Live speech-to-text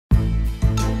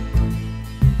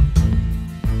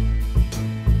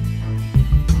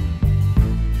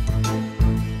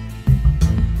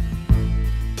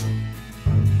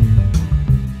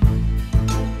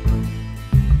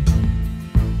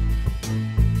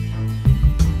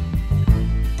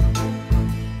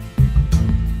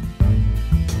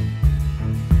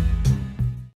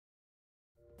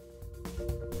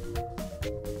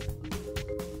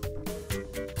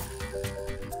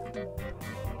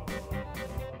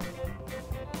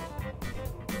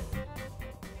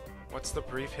What's the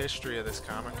brief history of this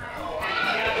Comic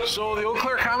Con? So the Eau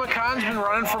Claire Comic Con's been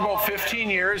running for about 15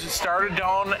 years. It started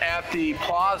down at the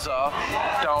plaza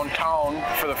downtown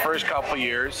for the first couple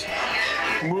years.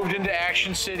 Moved into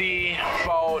Action City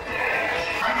about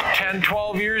 10,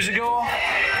 12 years ago.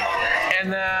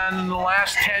 And then in the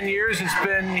last 10 years, it's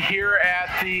been here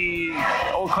at the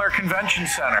Eau Claire Convention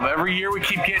Center. Every year we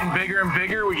keep getting bigger and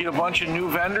bigger. We get a bunch of new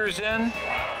vendors in.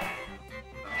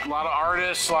 A lot of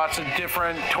artists, lots of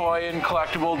different toy and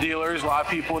collectible dealers, a lot of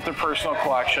people with their personal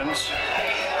collections.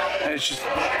 And it's just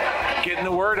getting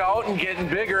the word out and getting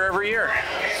bigger every year.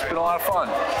 It's been a lot of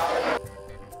fun.